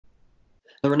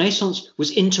The Renaissance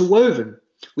was interwoven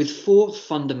with four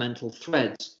fundamental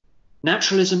threads: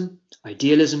 naturalism,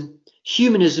 idealism,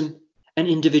 humanism, and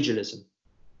individualism.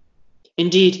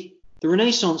 Indeed, the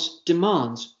Renaissance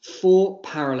demands four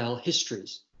parallel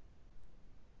histories.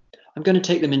 I'm going to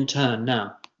take them in turn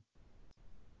now.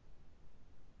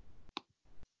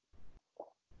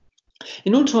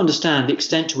 In order to understand the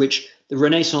extent to which the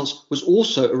Renaissance was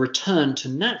also a return to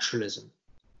naturalism,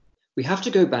 we have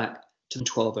to go back to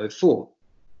 1204.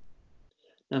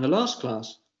 Now, in the last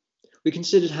class, we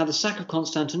considered how the sack of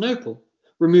Constantinople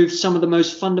removed some of the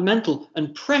most fundamental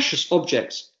and precious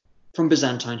objects from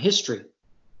Byzantine history.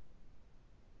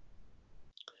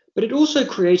 But it also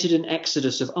created an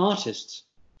exodus of artists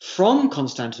from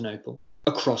Constantinople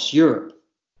across Europe.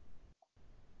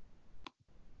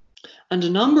 And a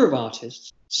number of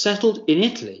artists settled in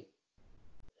Italy.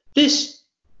 This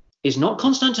is not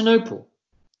Constantinople.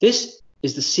 This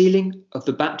is the ceiling of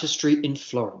the baptistry in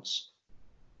Florence.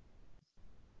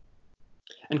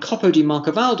 And Coppo di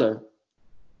Marcavaldo,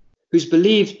 who's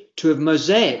believed to have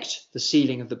mosaicked the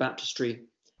ceiling of the baptistry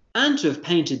and to have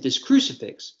painted this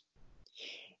crucifix,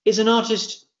 is an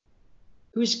artist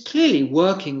who is clearly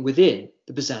working within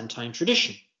the Byzantine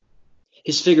tradition.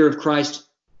 His figure of Christ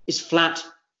is flat,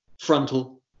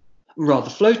 frontal, and rather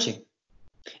floating.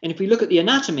 And if we look at the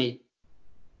anatomy,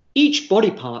 each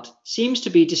body part seems to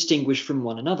be distinguished from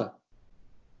one another.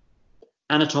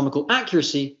 Anatomical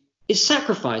accuracy is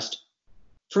sacrificed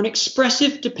for an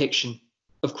expressive depiction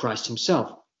of Christ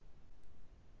himself.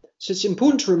 So it's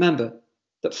important to remember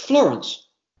that Florence,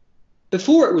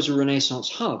 before it was a Renaissance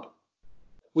hub,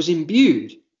 was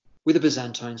imbued with a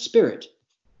Byzantine spirit.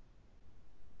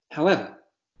 However,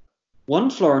 one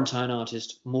Florentine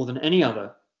artist, more than any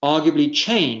other, arguably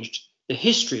changed the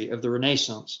history of the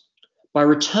Renaissance by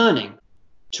returning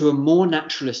to a more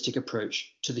naturalistic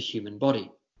approach to the human body,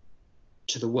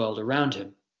 to the world around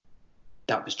him.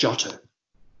 That was Giotto.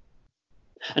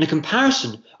 And a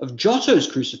comparison of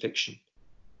Giotto's crucifixion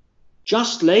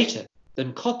just later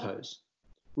than Coppo's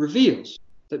reveals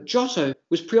that Giotto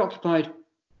was preoccupied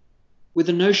with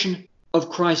the notion of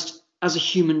Christ as a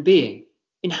human being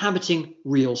inhabiting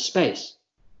real space.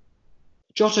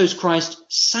 Giotto's Christ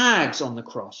sags on the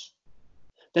cross.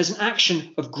 There's an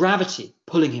action of gravity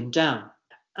pulling him down,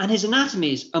 and his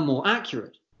anatomies are more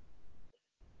accurate.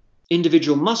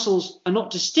 Individual muscles are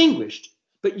not distinguished,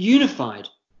 but unified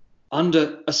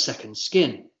under a second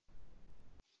skin.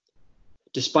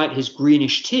 Despite his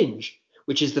greenish tinge,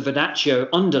 which is the Verdaccio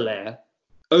underlayer,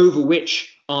 over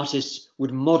which artists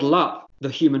would model up the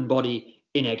human body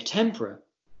in egg tempera,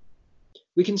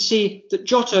 we can see that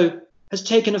Giotto has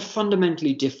taken a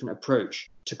fundamentally different approach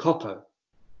to Coppo.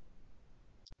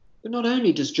 But not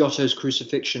only does Giotto's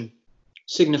crucifixion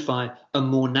signify a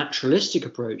more naturalistic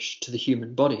approach to the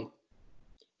human body,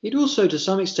 it also to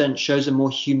some extent shows a more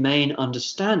humane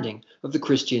understanding of the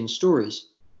Christian stories.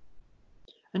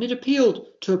 And it appealed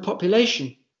to a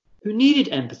population who needed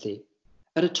empathy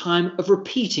at a time of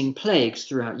repeating plagues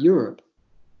throughout Europe.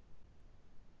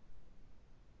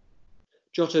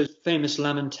 Giotto's famous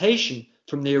Lamentation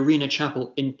from the Arena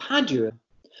Chapel in Padua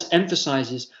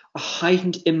emphasizes a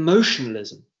heightened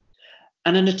emotionalism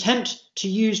and an attempt to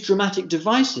use dramatic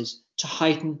devices to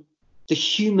heighten the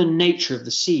human nature of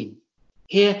the scene.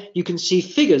 Here you can see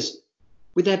figures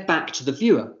with their back to the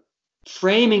viewer,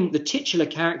 framing the titular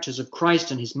characters of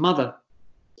Christ and his mother,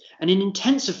 and in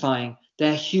intensifying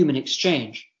their human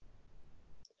exchange.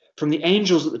 From the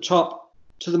angels at the top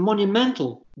to the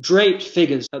monumental draped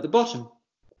figures at the bottom,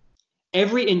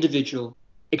 every individual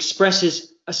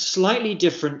expresses a slightly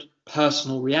different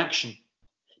personal reaction,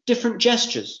 different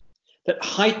gestures that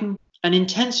heighten and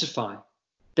intensify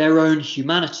their own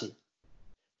humanity.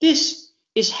 This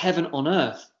is heaven on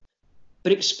earth,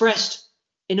 but expressed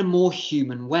in a more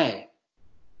human way.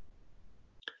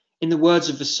 In the words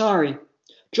of Vasari,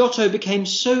 Giotto became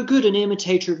so good an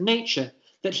imitator of nature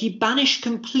that he banished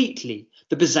completely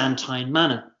the Byzantine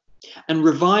manner and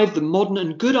revived the modern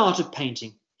and good art of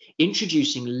painting,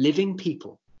 introducing living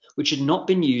people, which had not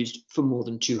been used for more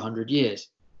than 200 years.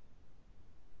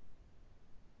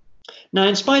 Now,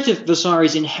 in spite of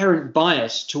Vasari's inherent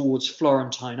bias towards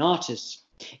Florentine artists,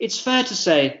 it's fair to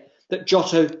say that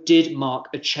Giotto did mark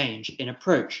a change in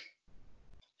approach.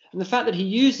 And the fact that he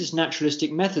used this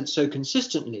naturalistic method so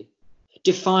consistently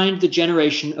defined the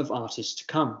generation of artists to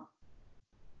come.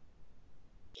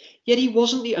 Yet he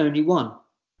wasn't the only one.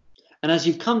 And as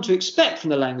you've come to expect from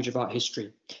the language of art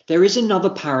history, there is another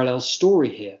parallel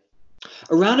story here.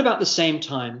 Around about the same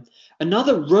time,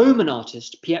 another Roman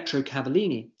artist, Pietro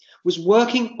Cavallini, was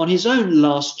working on his own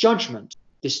Last Judgment,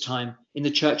 this time in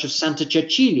the church of Santa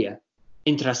Cecilia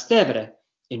in Trastevere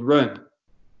in Rome.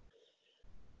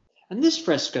 And this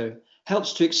fresco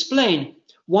helps to explain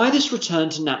why this return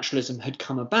to naturalism had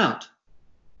come about.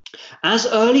 As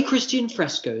early Christian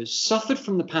frescoes suffered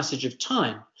from the passage of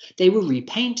time, they were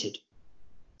repainted.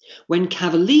 When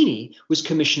Cavallini was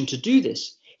commissioned to do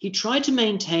this, he tried to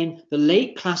maintain the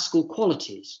late classical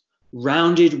qualities,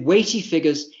 rounded, weighty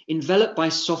figures enveloped by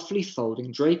softly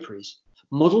folding draperies,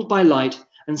 modelled by light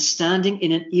and standing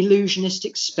in an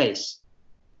illusionistic space.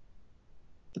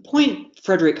 The point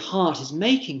Frederick Hart is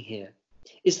making here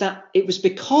is that it was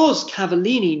because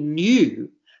Cavallini knew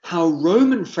how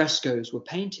Roman frescoes were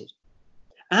painted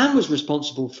and was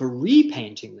responsible for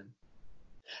repainting them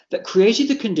that created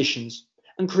the conditions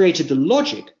and created the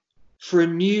logic for a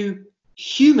new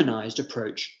humanized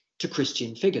approach to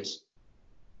Christian figures.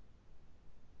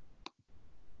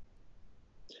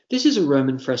 This is a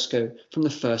Roman fresco from the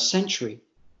 1st century,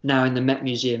 now in the Met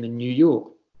Museum in New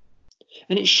York.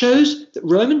 And it shows that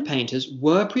Roman painters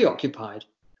were preoccupied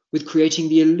with creating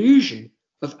the illusion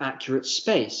of accurate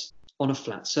space on a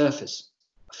flat surface,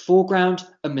 a foreground,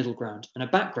 a middle ground, and a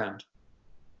background.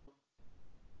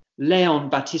 Leon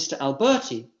Battista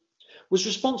Alberti was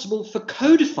responsible for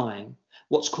codifying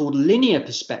what's called linear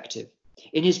perspective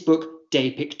in his book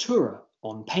De Pictura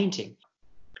on painting.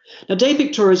 Now, De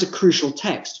Pictura is a crucial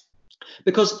text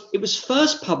because it was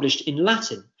first published in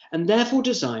Latin and therefore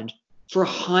designed for a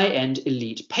high-end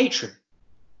elite patron.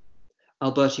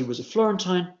 Alberti was a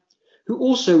Florentine who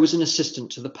also was an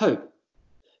assistant to the Pope.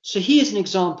 So he is an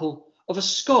example of a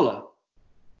scholar,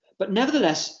 but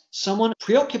nevertheless someone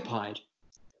preoccupied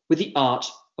with the art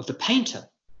of the painter.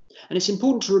 And it's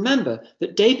important to remember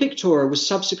that De Pictura was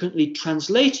subsequently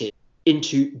translated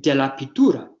into Della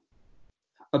Pittura,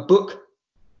 a book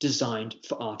designed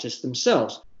for artists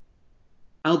themselves.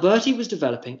 Alberti was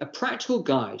developing a practical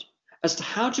guide as to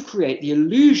how to create the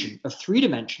illusion of 3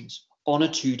 dimensions on a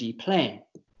 2D plane.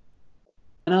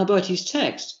 And Alberti's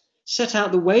text set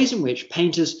out the ways in which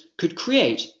painters could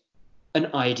create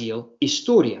an ideal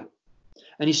historia.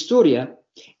 An historia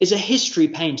is a history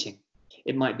painting.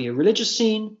 It might be a religious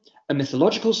scene, a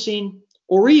mythological scene,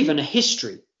 or even a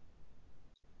history.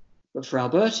 But for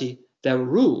Alberti, there were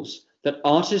rules that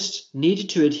artists needed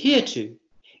to adhere to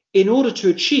in order to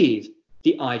achieve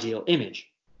the ideal image.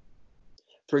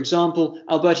 For example,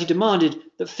 Alberti demanded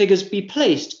that figures be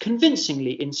placed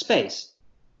convincingly in space.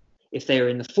 If they are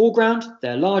in the foreground,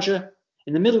 they're larger,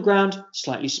 in the middle ground,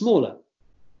 slightly smaller.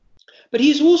 But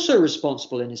he is also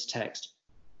responsible in his text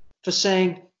for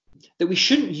saying that we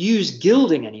shouldn't use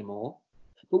gilding anymore,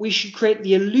 but we should create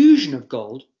the illusion of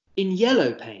gold in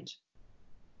yellow paint.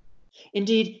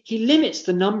 Indeed, he limits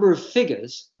the number of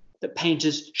figures that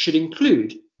painters should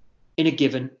include in a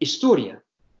given historia,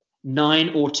 9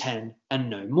 or 10 and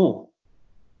no more.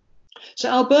 So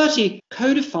Alberti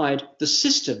codified the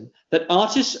system that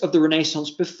artists of the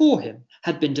Renaissance before him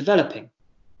had been developing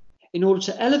in order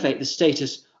to elevate the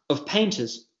status of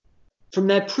painters from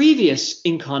their previous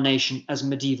incarnation as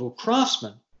medieval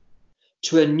craftsmen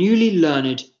to a newly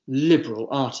learned liberal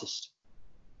artist.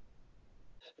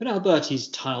 But Alberti's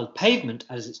tiled pavement,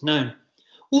 as it's known,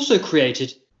 also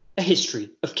created a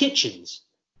history of kitchens.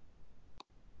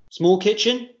 Small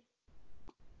kitchen,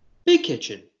 big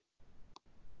kitchen,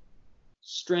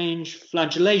 strange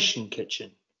flagellation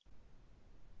kitchen.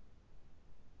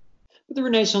 But the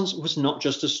Renaissance was not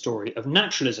just a story of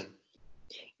naturalism.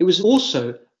 It was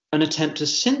also an attempt to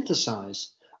synthesize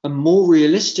a more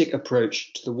realistic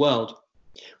approach to the world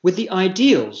with the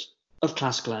ideals of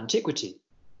classical antiquity.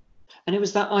 And it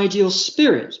was that ideal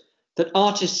spirit that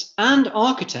artists and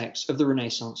architects of the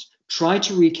Renaissance tried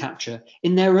to recapture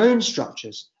in their own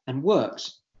structures and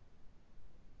works.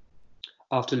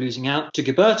 After losing out to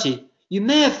Ghiberti, you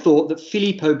may have thought that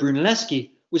Filippo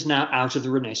Brunelleschi was now out of the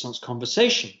Renaissance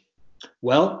conversation.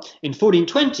 Well, in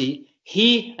 1420,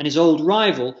 he and his old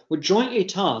rival were jointly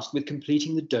tasked with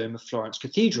completing the dome of Florence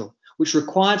Cathedral, which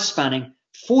required spanning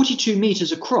 42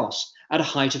 metres across at a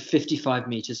height of 55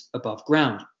 metres above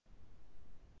ground.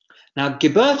 Now,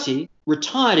 Ghiberti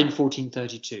retired in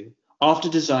 1432 after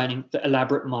designing the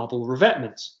elaborate marble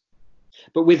revetments.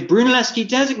 But with Brunelleschi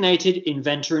designated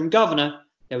inventor and governor,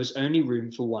 there was only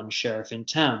room for one sheriff in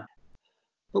town.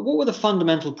 But what were the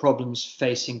fundamental problems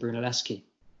facing Brunelleschi?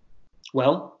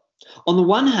 Well, on the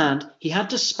one hand, he had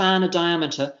to span a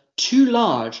diameter too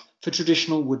large for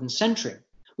traditional wooden centering,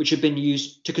 which had been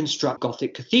used to construct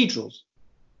Gothic cathedrals.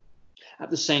 At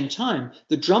the same time,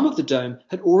 the drum of the dome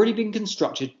had already been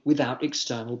constructed without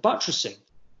external buttressing,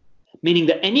 meaning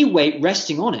that any weight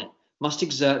resting on it must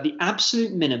exert the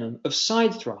absolute minimum of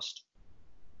side thrust.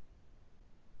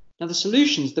 Now, the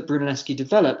solutions that Brunelleschi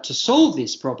developed to solve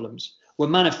these problems were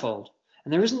manifold,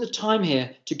 And there isn't the time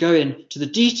here to go into the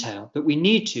detail that we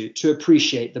need to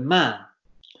appreciate the man.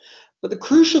 But the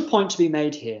crucial point to be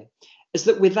made here is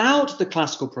that without the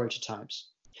classical prototypes,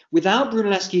 without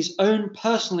Brunelleschi's own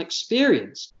personal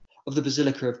experience of the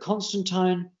Basilica of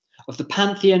Constantine, of the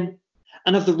Pantheon,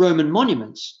 and of the Roman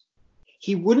monuments,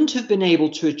 he wouldn't have been able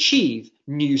to achieve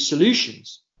new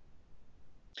solutions.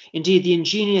 Indeed, the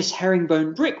ingenious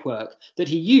herringbone brickwork that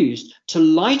he used to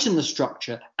lighten the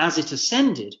structure as it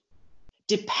ascended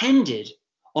depended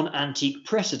on antique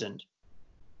precedent.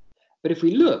 But if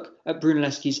we look at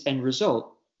Brunelleschi's end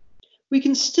result, we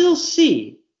can still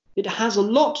see it has a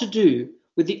lot to do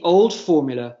with the old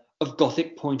formula of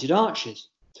Gothic pointed arches,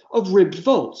 of ribbed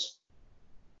vaults.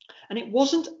 And it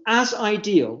wasn't as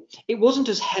ideal, it wasn't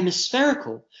as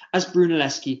hemispherical as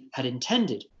Brunelleschi had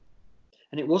intended.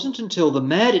 And it wasn't until the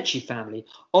Medici family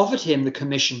offered him the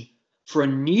commission for a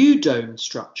new dome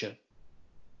structure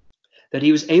that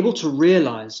he was able to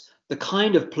realize the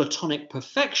kind of Platonic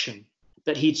perfection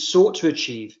that he'd sought to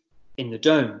achieve in the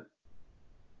dome.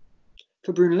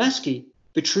 For Brunelleschi,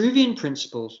 Vitruvian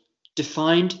principles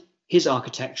defined his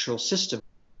architectural system.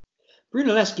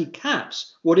 Brunelleschi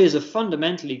caps what is a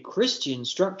fundamentally Christian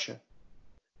structure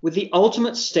with the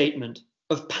ultimate statement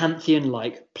of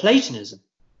Pantheon-like Platonism.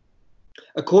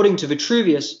 According to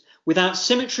Vitruvius, without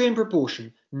symmetry and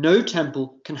proportion, no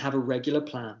temple can have a regular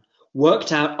plan,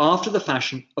 worked out after the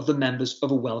fashion of the members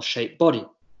of a well-shaped body.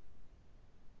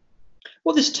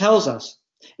 What this tells us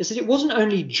is that it wasn't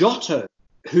only Giotto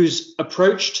whose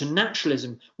approach to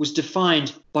naturalism was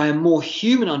defined by a more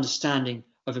human understanding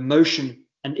of emotion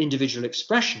and individual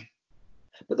expression,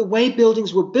 but the way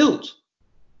buildings were built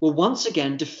were once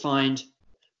again defined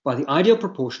by the ideal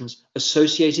proportions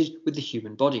associated with the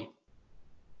human body.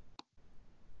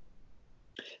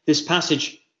 This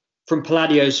passage from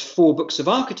Palladio's 4 Books of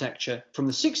Architecture from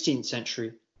the 16th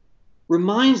century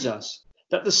reminds us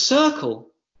that the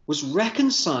circle was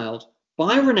reconciled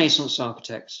by Renaissance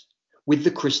architects with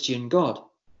the Christian God.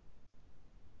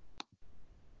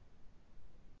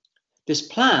 This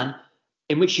plan,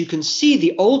 in which you can see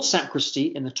the old sacristy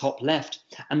in the top left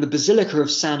and the Basilica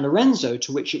of San Lorenzo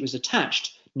to which it was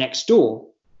attached next door,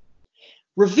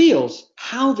 reveals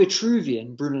how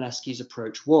Vitruvian Brunelleschi's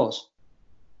approach was.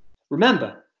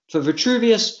 Remember, for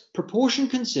Vitruvius, proportion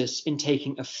consists in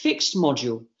taking a fixed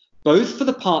module both for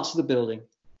the parts of the building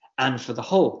and for the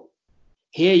whole.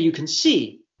 Here you can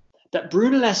see that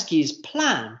Brunelleschi's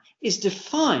plan is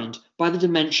defined by the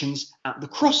dimensions at the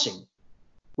crossing,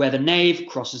 where the nave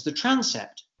crosses the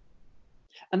transept.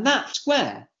 And that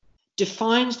square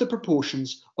defines the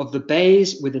proportions of the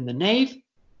bays within the nave,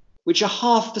 which are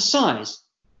half the size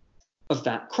of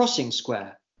that crossing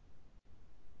square.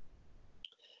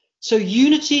 So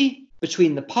unity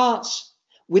between the parts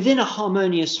within a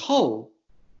harmonious whole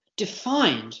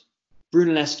defined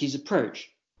Brunelleschi's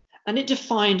approach, and it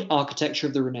defined architecture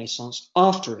of the Renaissance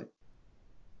after it.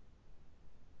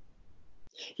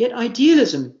 Yet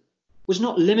idealism was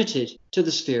not limited to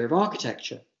the sphere of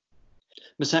architecture.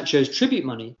 Masaccio's tribute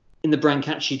money in the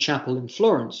Brancacci Chapel in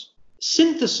Florence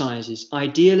synthesizes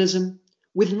idealism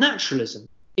with naturalism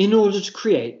in order to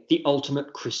create the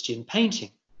ultimate Christian painting.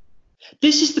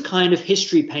 This is the kind of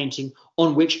history painting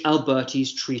on which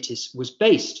Alberti's treatise was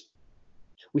based.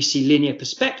 We see linear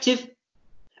perspective,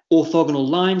 orthogonal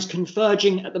lines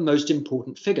converging at the most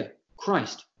important figure,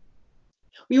 Christ.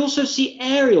 We also see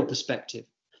aerial perspective,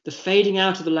 the fading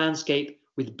out of the landscape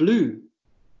with blue.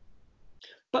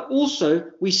 But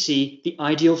also we see the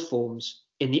ideal forms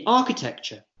in the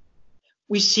architecture.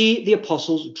 We see the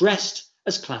apostles dressed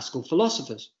as classical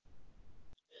philosophers.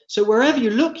 So wherever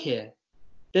you look here,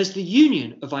 there's the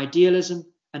union of idealism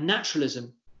and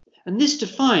naturalism, and this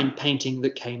defined painting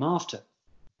that came after.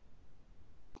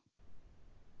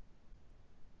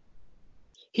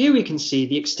 Here we can see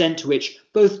the extent to which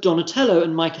both Donatello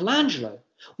and Michelangelo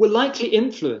were likely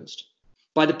influenced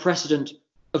by the precedent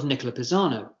of Nicola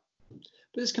Pisano. But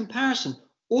this comparison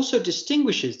also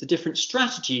distinguishes the different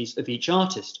strategies of each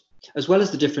artist, as well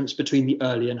as the difference between the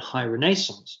early and high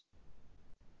Renaissance.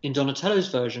 In Donatello's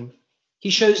version, he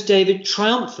shows David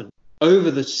triumphant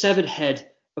over the severed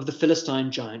head of the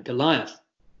Philistine giant Goliath.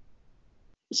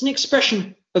 It's an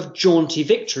expression of jaunty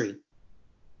victory.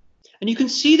 And you can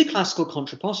see the classical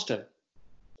contrapposto, but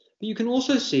you can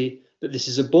also see that this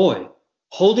is a boy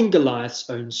holding Goliath's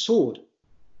own sword.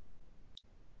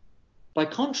 By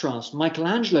contrast,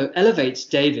 Michelangelo elevates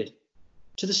David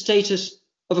to the status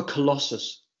of a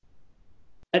colossus.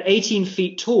 At 18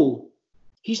 feet tall,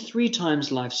 he's 3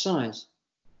 times life size.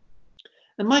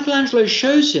 And Michelangelo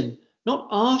shows him not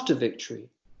after victory,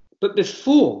 but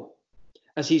before,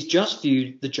 as he's just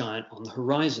viewed the giant on the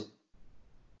horizon.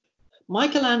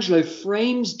 Michelangelo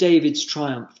frames David's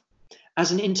triumph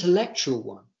as an intellectual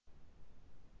one.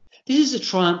 This is a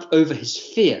triumph over his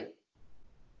fear.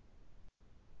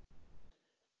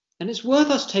 And it's worth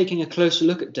us taking a closer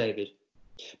look at David,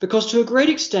 because to a great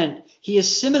extent he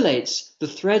assimilates the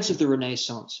threads of the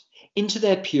Renaissance into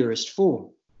their purest form.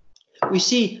 We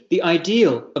see the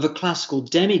ideal of a classical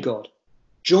demigod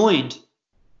joined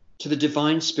to the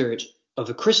divine spirit of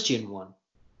a Christian one.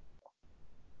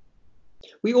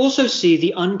 We also see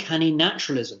the uncanny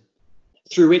naturalism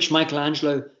through which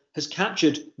Michelangelo has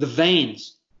captured the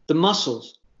veins, the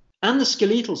muscles, and the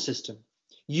skeletal system,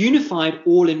 unified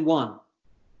all in one.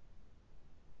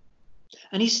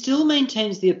 And he still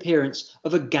maintains the appearance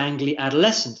of a gangly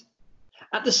adolescent,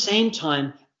 at the same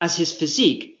time as his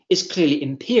physique is clearly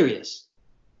imperious.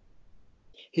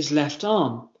 His left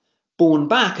arm, borne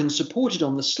back and supported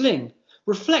on the sling,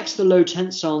 reflects the low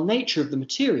tensile nature of the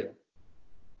material.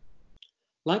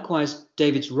 Likewise,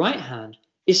 David's right hand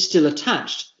is still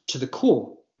attached to the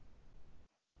core.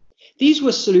 These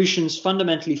were solutions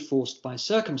fundamentally forced by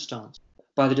circumstance,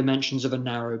 by the dimensions of a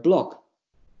narrow block.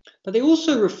 But they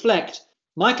also reflect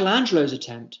Michelangelo's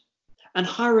attempt and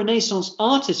high Renaissance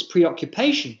artists'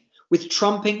 preoccupation with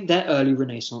trumping their early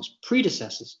Renaissance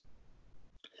predecessors.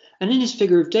 And in his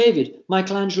figure of David,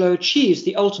 Michelangelo achieves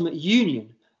the ultimate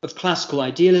union of classical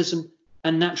idealism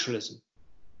and naturalism.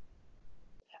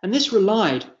 And this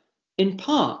relied, in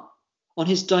part, on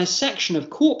his dissection of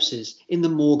corpses in the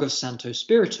morgue of Santo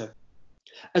Spirito,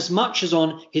 as much as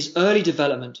on his early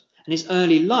development and his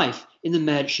early life in the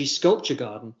Medici sculpture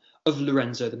garden of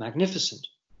Lorenzo the Magnificent.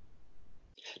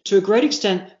 To a great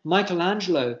extent,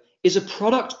 Michelangelo is a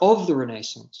product of the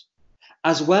Renaissance,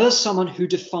 as well as someone who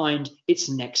defined its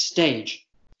next stage,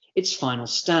 its final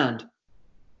stand.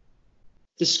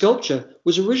 This sculpture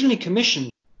was originally commissioned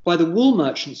by the Wool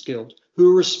Merchants Guild, who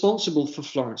were responsible for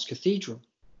Florence Cathedral.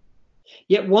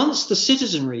 Yet once the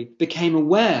citizenry became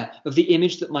aware of the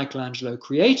image that Michelangelo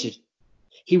created,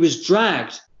 he was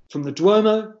dragged from the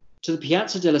Duomo to the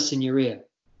Piazza della Signoria,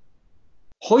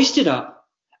 hoisted up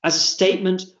as a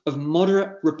statement of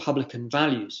moderate Republican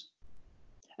values.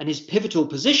 And his pivotal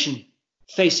position,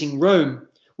 facing Rome,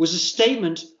 was a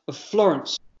statement of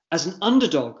Florence as an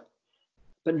underdog,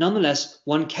 but nonetheless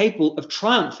one capable of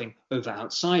triumphing over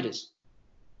outsiders.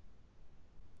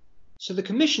 So the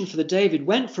commission for the David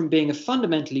went from being a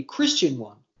fundamentally Christian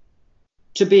one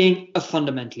to being a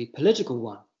fundamentally political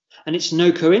one. And it's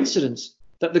no coincidence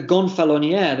that the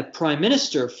Gonfaloniere, the prime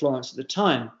minister of Florence at the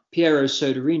time, Piero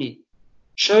Soderini,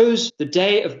 chose the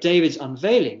day of David's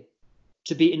unveiling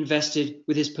to be invested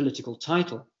with his political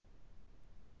title.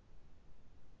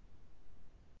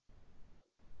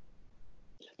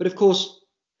 But of course,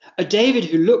 a David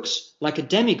who looks like a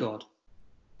demigod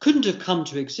couldn't have come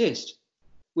to exist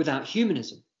without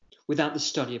humanism, without the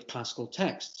study of classical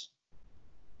texts.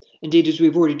 Indeed, as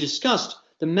we've already discussed,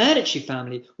 the Medici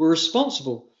family were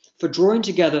responsible for drawing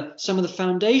together some of the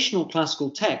foundational classical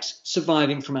texts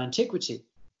surviving from antiquity.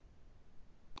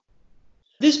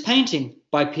 This painting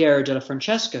by Piero della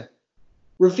Francesca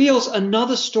reveals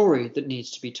another story that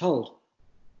needs to be told.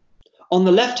 On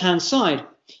the left-hand side,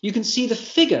 you can see the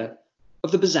figure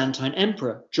of the Byzantine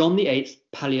emperor, John VIII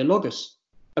Palaeologus,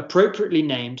 appropriately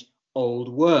named Old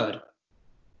Word.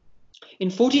 In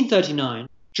 1439,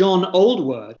 John Old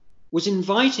Word was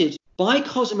invited by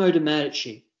Cosimo de'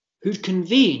 Medici, who'd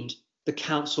convened the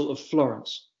Council of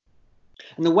Florence.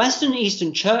 And the Western and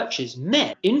Eastern churches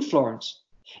met in Florence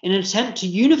in an attempt to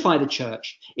unify the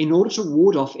church in order to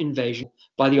ward off invasion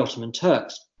by the Ottoman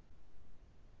Turks.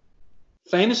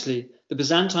 Famously, the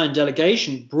Byzantine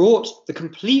delegation brought the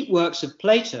complete works of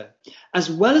Plato,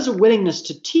 as well as a willingness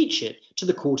to teach it to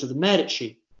the court of the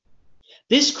Medici.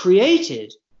 This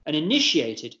created and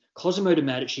initiated Cosimo de'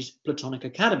 Medici's Platonic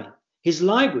Academy, his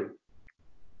library.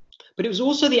 But it was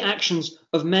also the actions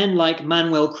of men like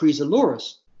Manuel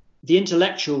Chrysolorus, the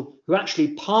intellectual who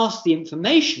actually passed the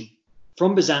information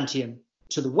from Byzantium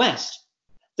to the West,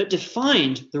 that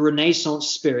defined the Renaissance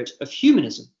spirit of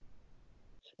humanism.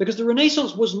 Because the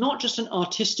Renaissance was not just an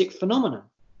artistic phenomenon,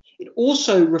 it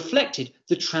also reflected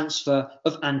the transfer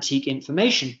of antique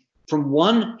information from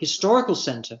one historical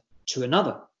center to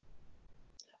another.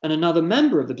 And another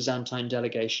member of the Byzantine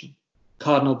delegation,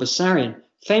 Cardinal Bessarion,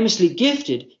 famously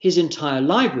gifted his entire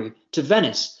library to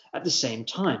Venice at the same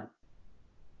time.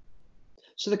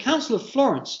 So the Council of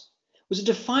Florence was a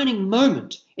defining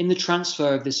moment in the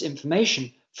transfer of this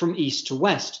information from east to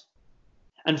west,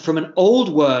 and from an old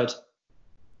word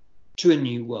to a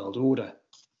new world order.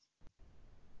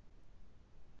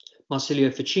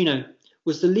 Marsilio Ficino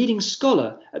was the leading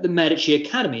scholar at the Medici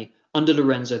Academy under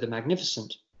Lorenzo the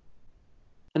Magnificent.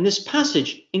 And this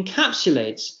passage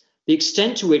encapsulates the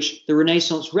extent to which the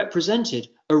Renaissance represented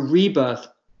a rebirth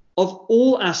of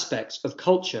all aspects of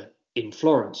culture in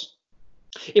Florence.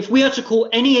 If we are to call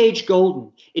any age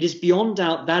golden, it is beyond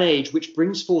doubt that age which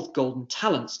brings forth golden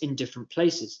talents in different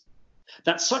places.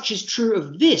 That such is true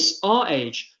of this, our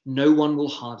age, no one will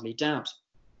hardly doubt.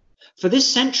 For this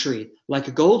century, like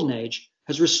a golden age,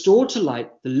 has restored to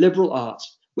light the liberal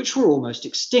arts, which were almost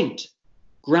extinct.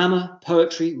 Grammar,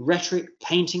 poetry, rhetoric,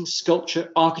 painting,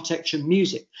 sculpture, architecture,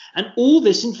 music, and all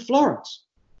this in Florence.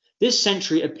 This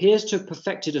century appears to have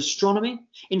perfected astronomy.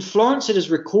 In Florence, it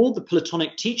has recalled the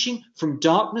Platonic teaching from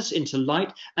darkness into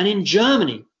light, and in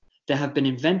Germany, there have been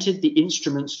invented the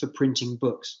instruments for printing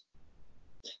books.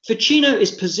 Ficino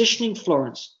is positioning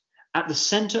Florence at the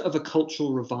center of a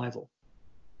cultural revival.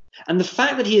 And the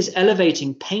fact that he is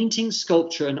elevating painting,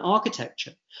 sculpture, and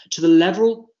architecture to the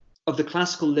level of the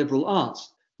classical liberal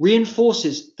arts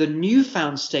reinforces the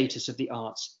newfound status of the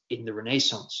arts in the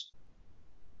Renaissance.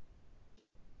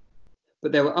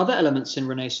 But there were other elements in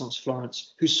Renaissance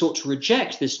Florence who sought to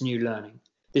reject this new learning,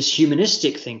 this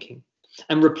humanistic thinking,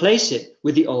 and replace it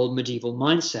with the old medieval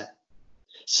mindset.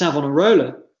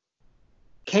 Savonarola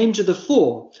came to the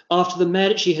fore after the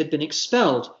Medici had been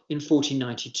expelled in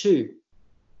 1492.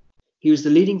 He was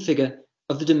the leading figure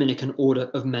of the Dominican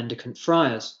order of mendicant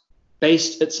friars,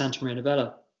 based at Santa Maria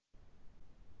Novella.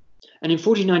 And in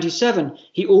 1497,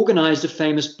 he organized a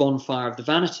famous bonfire of the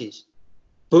vanities.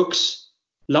 Books,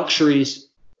 luxuries,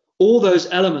 all those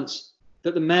elements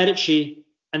that the Medici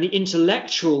and the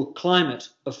intellectual climate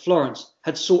of Florence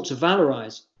had sought to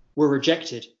valorize were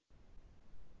rejected.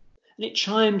 And it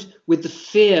chimed with the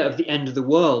fear of the end of the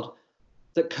world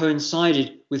that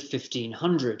coincided with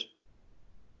 1500.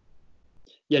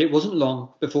 Yet it wasn't long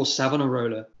before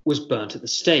Savonarola was burnt at the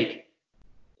stake.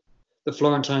 The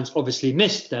Florentines obviously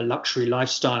missed their luxury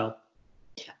lifestyle,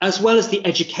 as well as the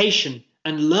education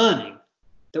and learning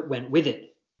that went with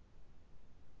it.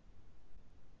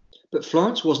 But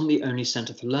Florence wasn't the only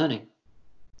centre for learning.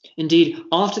 Indeed,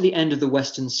 after the end of the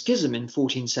Western Schism in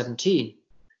 1417,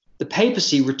 the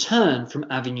papacy returned from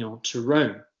Avignon to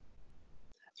Rome.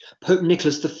 Pope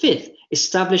Nicholas V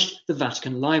established the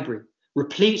Vatican Library,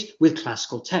 replete with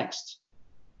classical texts.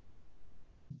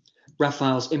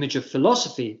 Raphael's image of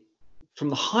philosophy from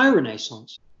the High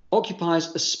Renaissance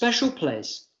occupies a special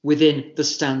place within the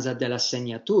Stanza della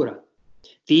Segnatura.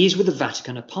 These were the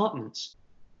Vatican apartments.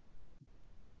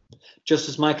 Just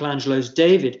as Michelangelo's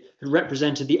David had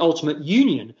represented the ultimate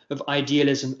union of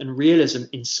idealism and realism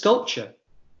in sculpture,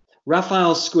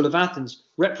 Raphael's School of Athens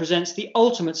represents the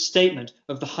ultimate statement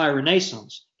of the High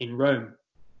Renaissance in Rome.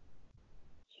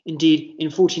 Indeed,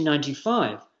 in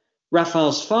 1495,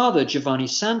 Raphael's father, Giovanni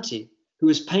Santi, who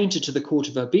was painter to the court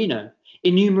of Urbino,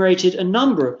 enumerated a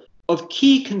number of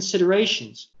key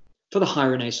considerations for the High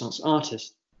Renaissance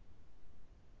artist.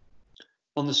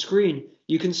 On the screen,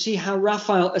 you can see how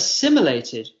Raphael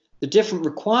assimilated the different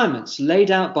requirements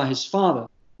laid out by his father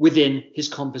within his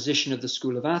composition of the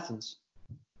School of Athens.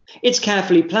 It's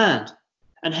carefully planned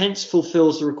and hence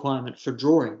fulfills the requirement for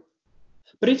drawing.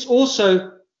 But it's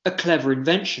also a clever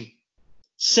invention,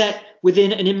 set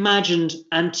within an imagined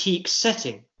antique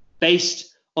setting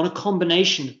based on a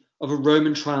combination of a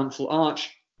Roman triumphal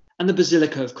arch and the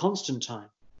Basilica of Constantine.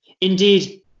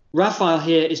 Indeed, Raphael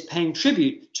here is paying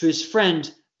tribute to his friend,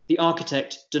 the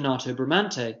architect Donato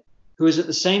Bramante, who is at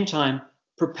the same time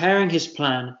preparing his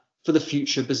plan for the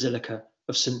future Basilica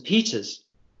of St. Peter's.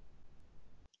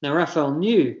 Now, Raphael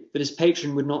knew that his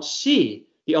patron would not see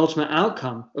the ultimate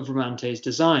outcome of Bramante's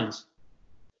designs,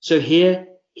 so here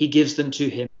he gives them to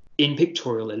him in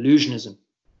pictorial illusionism.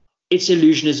 It's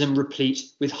illusionism replete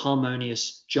with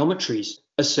harmonious geometries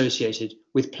associated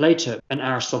with Plato and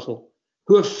Aristotle,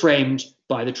 who are framed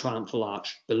by the triumphal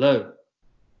arch below.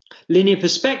 Linear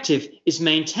perspective is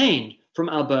maintained from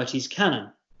Alberti's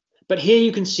canon, but here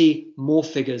you can see more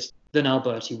figures than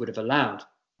Alberti would have allowed.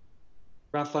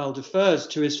 Raphael defers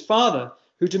to his father,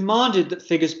 who demanded that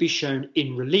figures be shown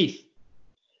in relief.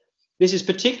 This is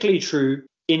particularly true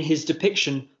in his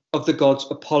depiction of the gods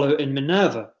Apollo and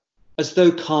Minerva, as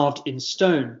though carved in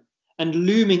stone and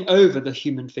looming over the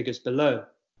human figures below.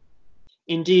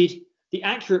 Indeed, the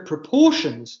accurate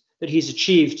proportions that he's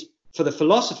achieved for the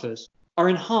philosophers are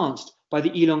enhanced by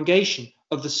the elongation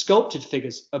of the sculpted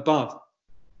figures above.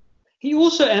 He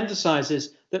also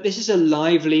emphasizes that this is a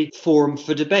lively forum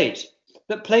for debate,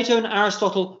 that Plato and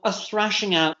Aristotle are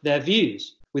thrashing out their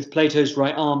views, with Plato's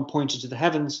right arm pointed to the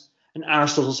heavens and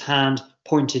Aristotle's hand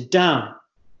pointed down.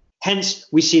 Hence,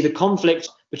 we see the conflict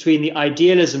between the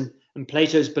idealism and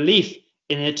Plato's belief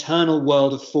in an eternal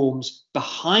world of forms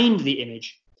behind the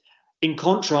image, in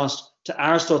contrast to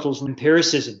Aristotle's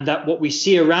empiricism, that what we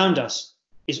see around us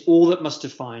is all that must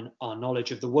define our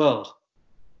knowledge of the world.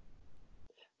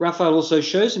 Raphael also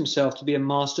shows himself to be a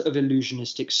master of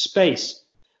illusionistic space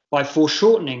by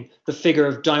foreshortening the figure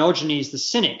of Diogenes the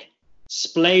Cynic,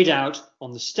 splayed out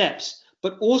on the steps,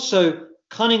 but also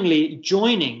cunningly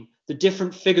joining the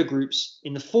different figure groups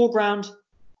in the foreground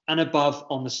and above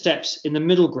on the steps in the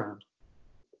middle ground.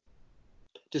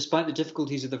 Despite the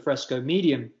difficulties of the fresco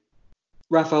medium,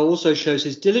 Raphael also shows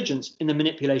his diligence in the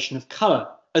manipulation of colour,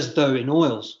 as though in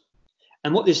oils.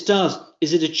 And what this does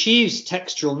is it achieves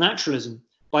textural naturalism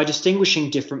by distinguishing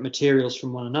different materials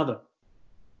from one another.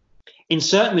 In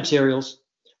certain materials,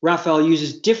 Raphael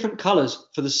uses different colours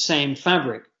for the same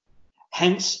fabric.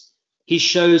 Hence, he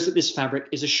shows that this fabric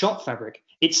is a shop fabric.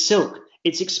 It's silk,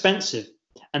 it's expensive,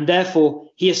 and therefore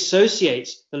he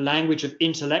associates the language of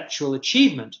intellectual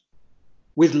achievement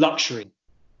with luxury.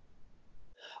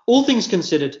 All things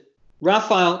considered,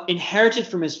 Raphael inherited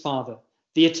from his father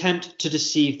the attempt to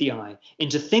deceive the eye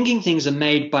into thinking things are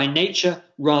made by nature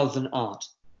rather than art.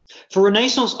 For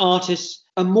Renaissance artists,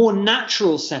 a more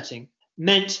natural setting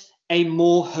meant a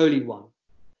more holy one,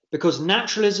 because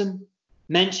naturalism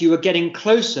meant you were getting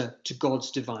closer to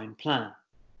God's divine plan.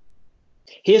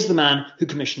 Here's the man who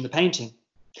commissioned the painting.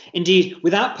 Indeed,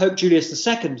 without Pope Julius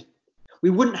II, we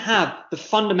wouldn't have the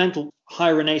fundamental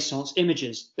high Renaissance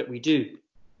images that we do.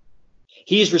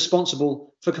 He is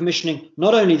responsible for commissioning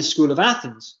not only the School of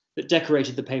Athens that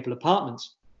decorated the papal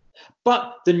apartments,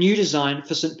 but the new design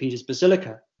for St. Peter's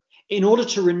Basilica, in order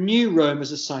to renew Rome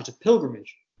as a site of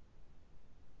pilgrimage.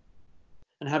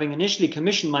 And having initially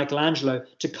commissioned Michelangelo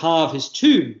to carve his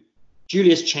tomb,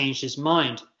 Julius changed his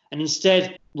mind and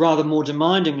instead, rather more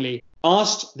demandingly,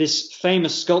 asked this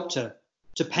famous sculptor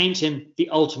to paint him the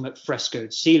ultimate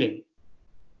frescoed ceiling.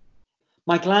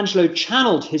 Michelangelo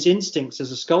channeled his instincts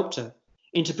as a sculptor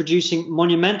into producing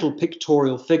monumental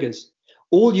pictorial figures,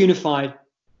 all unified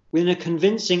within a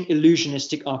convincing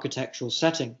illusionistic architectural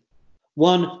setting,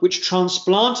 one which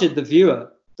transplanted the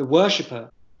viewer, the worshipper,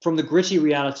 from the gritty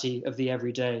reality of the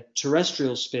everyday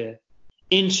terrestrial sphere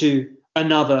into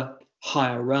another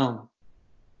higher realm.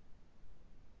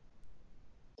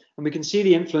 And we can see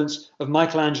the influence of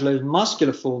Michelangelo's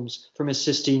muscular forms from his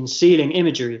Sistine ceiling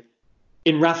imagery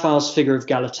in Raphael's figure of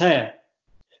Galatea,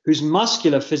 whose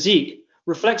muscular physique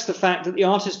reflects the fact that the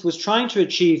artist was trying to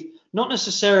achieve not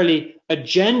necessarily a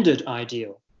gendered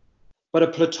ideal, but a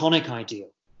Platonic ideal.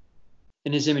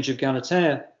 In his image of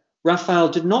Galatea, Raphael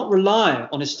did not rely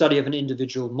on his study of an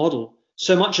individual model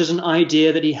so much as an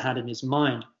idea that he had in his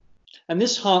mind. And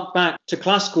this harked back to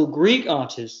classical Greek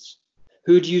artists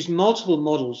who had used multiple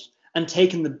models and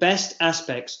taken the best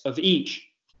aspects of each.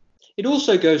 It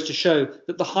also goes to show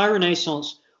that the High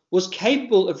Renaissance was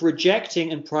capable of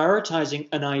rejecting and prioritizing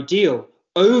an ideal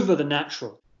over the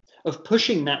natural, of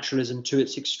pushing naturalism to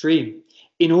its extreme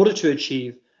in order to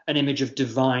achieve an image of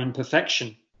divine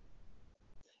perfection.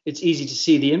 It's easy to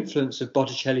see the influence of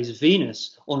Botticelli's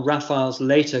Venus on Raphael's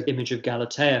later image of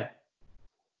Galatea.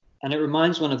 And it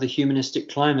reminds one of the humanistic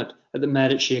climate at the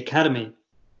Medici Academy,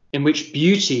 in which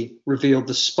beauty revealed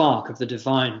the spark of the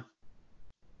divine.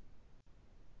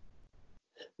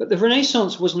 But the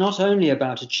Renaissance was not only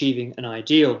about achieving an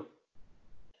ideal.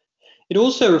 It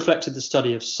also reflected the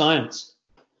study of science.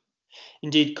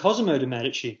 Indeed, Cosimo de'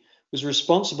 Medici was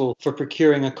responsible for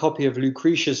procuring a copy of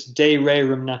Lucretius' De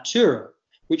Rerum Natura,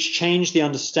 which changed the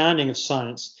understanding of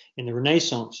science in the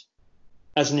Renaissance.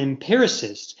 As an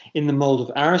empiricist in the mold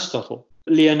of Aristotle,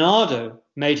 Leonardo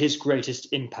made his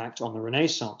greatest impact on the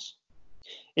Renaissance.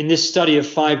 In this study of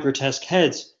 5 grotesque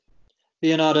heads,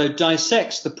 Leonardo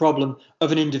dissects the problem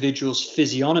of an individual's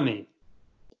physiognomy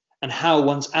and how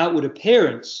one's outward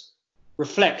appearance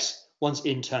reflects one's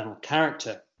internal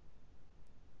character.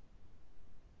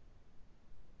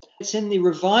 It's in the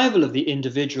revival of the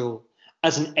individual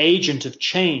as an agent of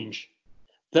change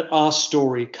that our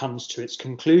story comes to its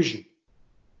conclusion.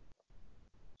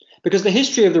 Because the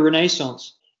history of the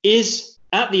Renaissance is,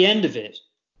 at the end of it,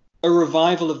 a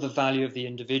revival of the value of the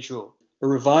individual, a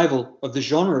revival of the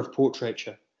genre of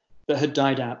portraiture that had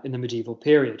died out in the medieval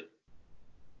period.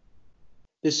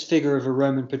 This figure of a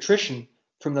Roman patrician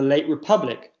from the late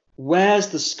Republic wears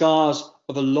the scars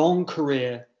of a long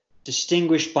career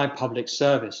distinguished by public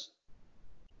service,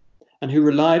 and who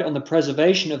relied on the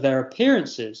preservation of their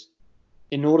appearances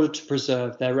in order to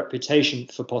preserve their reputation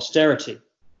for posterity.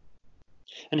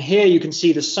 And here you can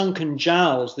see the sunken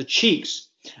jowls, the cheeks,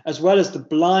 as well as the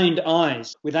blind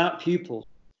eyes without pupils,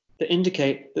 that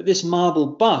indicate that this marble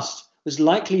bust was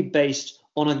likely based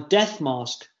on a death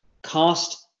mask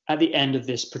cast at the end of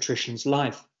this patrician's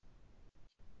life.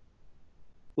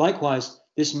 Likewise,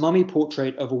 this mummy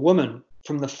portrait of a woman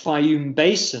from the Fayum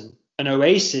Basin, an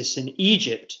oasis in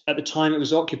Egypt at the time it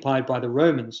was occupied by the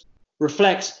Romans,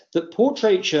 reflects that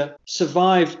portraiture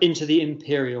survived into the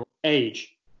imperial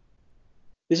age.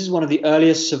 This is one of the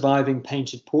earliest surviving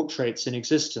painted portraits in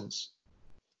existence.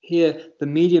 Here, the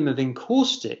medium of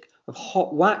encaustic, of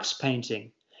hot wax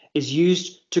painting, is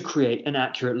used to create an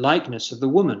accurate likeness of the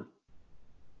woman.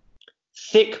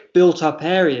 Thick built-up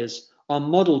areas are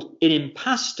modelled in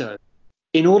impasto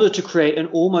in order to create an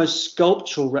almost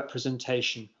sculptural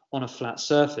representation on a flat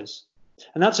surface.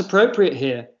 And that's appropriate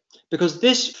here because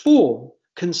this form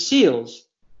conceals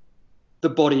the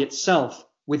body itself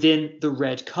within the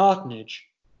red cartonnage.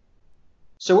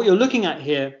 So what you're looking at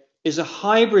here is a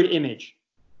hybrid image,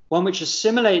 one which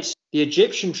assimilates the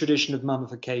Egyptian tradition of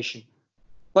mummification,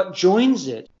 but joins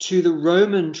it to the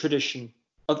Roman tradition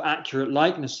of accurate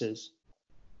likenesses.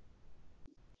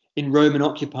 In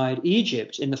Roman-occupied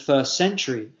Egypt in the 1st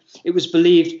century, it was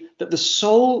believed that the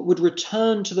soul would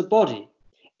return to the body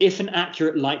if an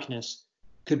accurate likeness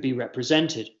could be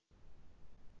represented.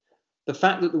 The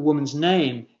fact that the woman's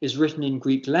name is written in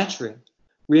Greek lettering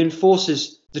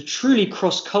reinforces the truly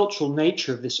cross-cultural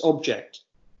nature of this object,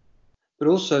 but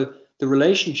also the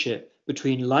relationship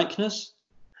between likeness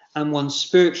and one's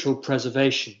spiritual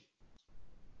preservation.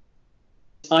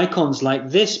 Icons like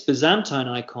this Byzantine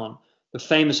icon, the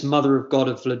famous Mother of God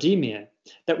of Vladimir,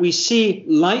 that we see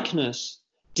likeness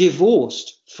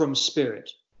divorced from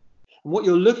spirit. And what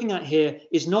you're looking at here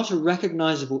is not a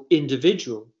recognizable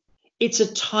individual. It's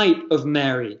a type of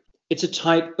Mary. It's a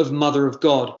type of Mother of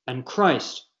God and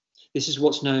Christ. This is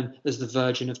what's known as the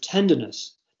Virgin of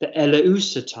Tenderness, the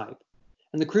Eleusa type.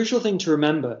 And the crucial thing to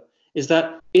remember is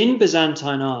that in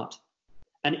Byzantine art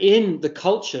and in the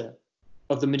culture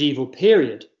of the medieval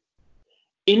period,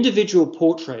 individual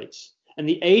portraits and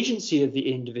the agency of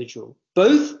the individual,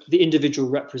 both the individual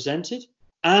represented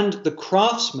and the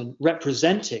craftsman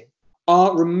representing,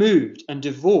 are removed and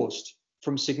divorced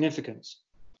from significance.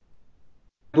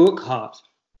 Burckhardt,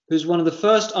 who's one of the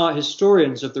first art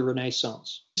historians of the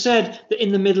Renaissance, said that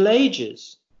in the Middle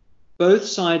Ages, both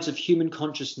sides of human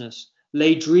consciousness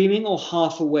lay dreaming or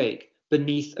half awake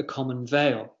beneath a common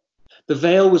veil. The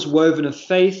veil was woven of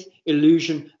faith,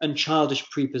 illusion, and childish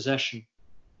prepossession,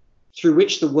 through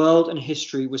which the world and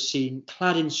history were seen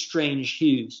clad in strange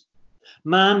hues.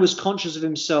 Man was conscious of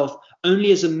himself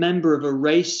only as a member of a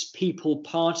race, people,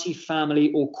 party,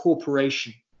 family, or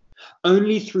corporation,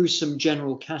 only through some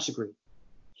general category.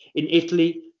 In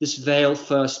Italy, this veil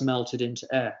first melted into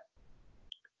air.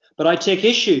 But I take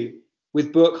issue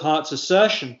with Burckhardt's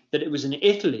assertion that it was in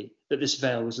Italy that this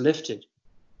veil was lifted.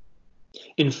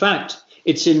 In fact,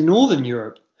 it's in Northern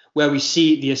Europe where we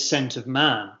see the ascent of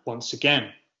man once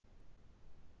again.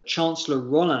 Chancellor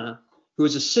Rollin, who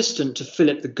was assistant to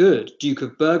Philip the Good, Duke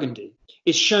of Burgundy,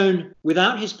 is shown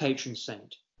without his patron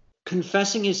saint,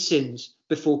 confessing his sins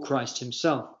before Christ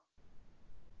himself.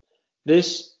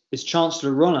 This is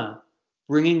Chancellor Rollin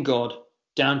bringing God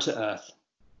down to earth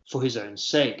for his own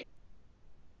sake.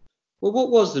 Well, what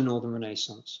was the Northern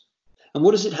Renaissance? And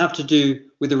what does it have to do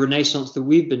with the Renaissance that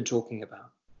we've been talking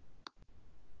about?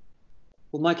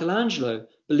 Well, Michelangelo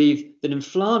believed that in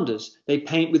Flanders they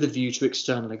paint with a view to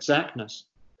external exactness,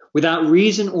 without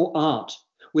reason or art,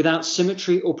 without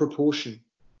symmetry or proportion,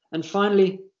 and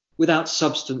finally, without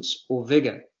substance or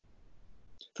vigour.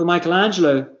 For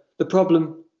Michelangelo, the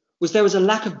problem was there was a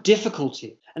lack of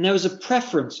difficulty and there was a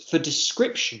preference for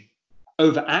description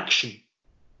over action.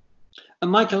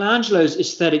 And Michelangelo's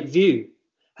aesthetic view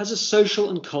has a social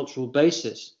and cultural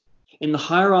basis in the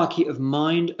hierarchy of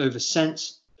mind over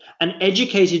sense and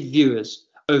educated viewers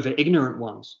over ignorant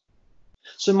ones.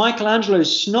 So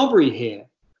Michelangelo's snobbery here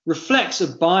reflects a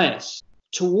bias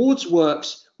towards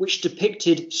works which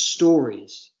depicted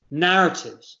stories,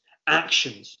 narratives,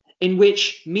 actions, in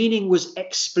which meaning was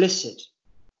explicit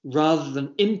rather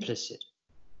than implicit.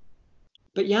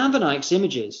 But Jan van Eyck's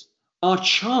images are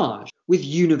charged with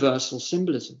universal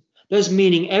symbolism. There's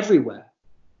meaning everywhere.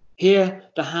 Here,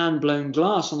 the hand-blown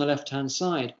glass on the left-hand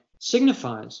side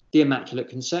signifies the Immaculate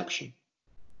Conception,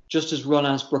 just as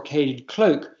Rollin's brocaded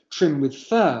cloak trimmed with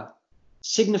fur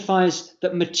signifies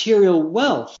that material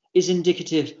wealth is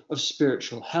indicative of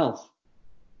spiritual health.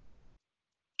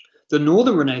 The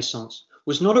Northern Renaissance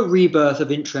was not a rebirth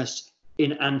of interest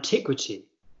in antiquity.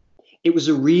 It was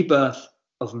a rebirth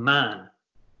of man.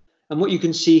 And what you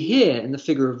can see here in the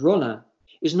figure of Rollin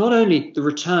is not only the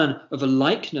return of a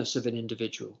likeness of an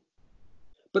individual,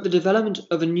 but the development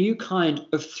of a new kind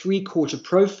of three-quarter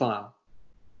profile.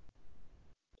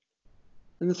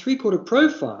 And the three-quarter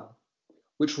profile,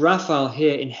 which Raphael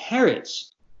here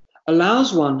inherits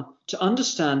allows one to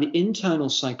understand the internal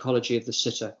psychology of the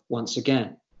sitter once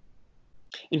again.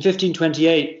 In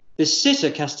 1528, this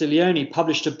sitter Castiglione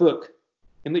published a book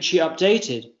in which he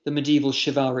updated the medieval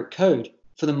chivalric code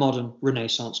for the modern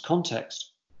Renaissance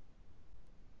context.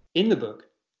 In the book,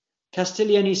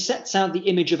 Castiglione sets out the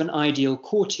image of an ideal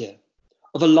courtier,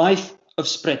 of a life of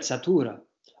sprezzatura,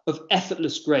 of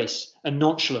effortless grace and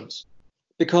nonchalance,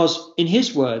 because, in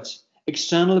his words,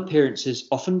 external appearances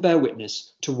often bear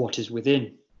witness to what is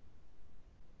within.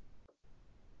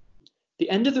 The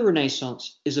end of the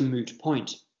Renaissance is a moot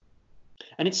point,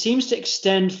 and it seems to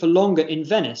extend for longer in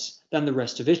Venice than the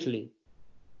rest of Italy.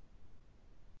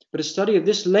 But a study of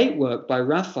this late work by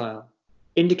Raphael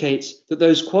indicates that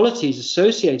those qualities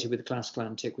associated with classical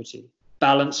antiquity,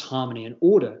 balance, harmony, and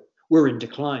order, were in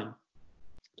decline.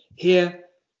 Here,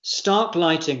 stark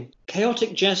lighting,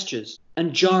 chaotic gestures,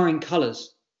 and jarring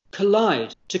colours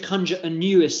collide to conjure a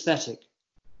new aesthetic.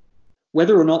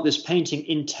 Whether or not this painting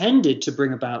intended to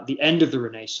bring about the end of the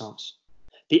Renaissance,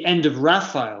 the end of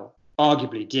Raphael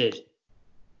arguably did.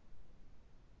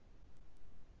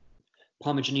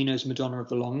 Parmigianino's Madonna of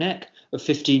the Long Neck of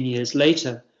 15 years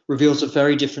later reveals a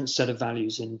very different set of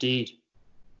values indeed.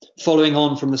 Following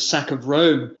on from the sack of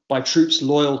Rome by troops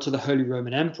loyal to the Holy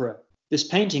Roman Emperor, this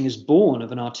painting is born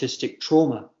of an artistic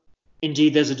trauma.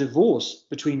 Indeed, there's a divorce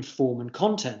between form and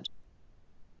content.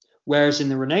 Whereas in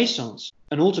the Renaissance,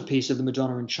 an altarpiece of the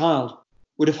Madonna and Child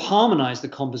would have harmonized the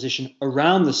composition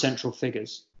around the central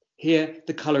figures. Here,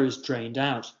 the color is drained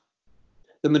out.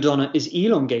 The Madonna is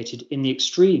elongated in the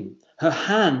extreme, her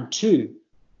hand too,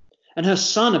 and her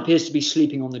son appears to be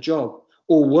sleeping on the job,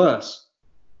 or worse.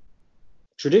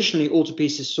 Traditionally,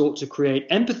 altarpieces sought to create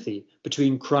empathy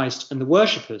between Christ and the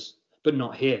worshippers, but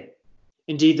not here.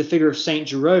 Indeed, the figure of Saint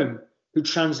Jerome, who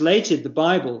translated the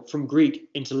Bible from Greek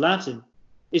into Latin,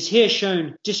 is here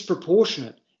shown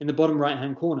disproportionate in the bottom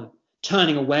right-hand corner,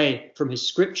 turning away from his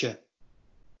scripture.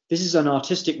 This is an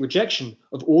artistic rejection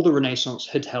of all the Renaissance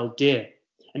had held dear,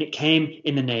 and it came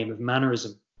in the name of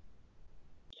Mannerism.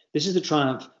 This is the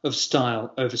triumph of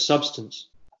style over substance,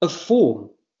 of form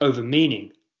over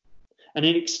meaning, and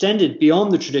it extended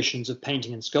beyond the traditions of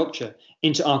painting and sculpture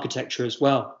into architecture as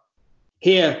well.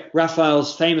 Here,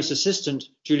 Raphael's famous assistant,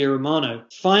 Giulio Romano,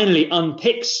 finally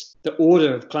unpicks the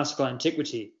order of classical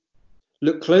antiquity.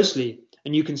 Look closely,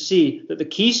 and you can see that the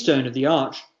keystone of the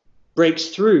arch breaks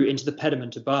through into the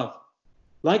pediment above.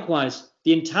 Likewise,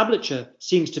 the entablature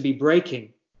seems to be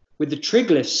breaking, with the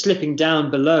triglyphs slipping down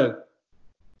below.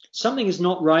 Something is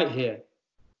not right here.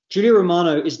 Giulio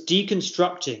Romano is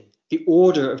deconstructing the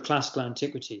order of classical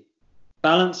antiquity,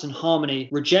 balance and harmony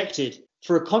rejected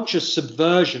for a conscious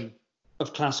subversion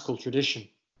of classical tradition.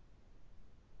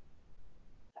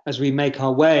 As we make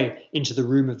our way into the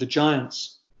room of the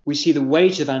giants, we see the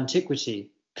weight of antiquity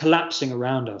collapsing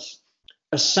around us,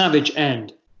 a savage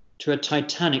end to a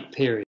titanic period.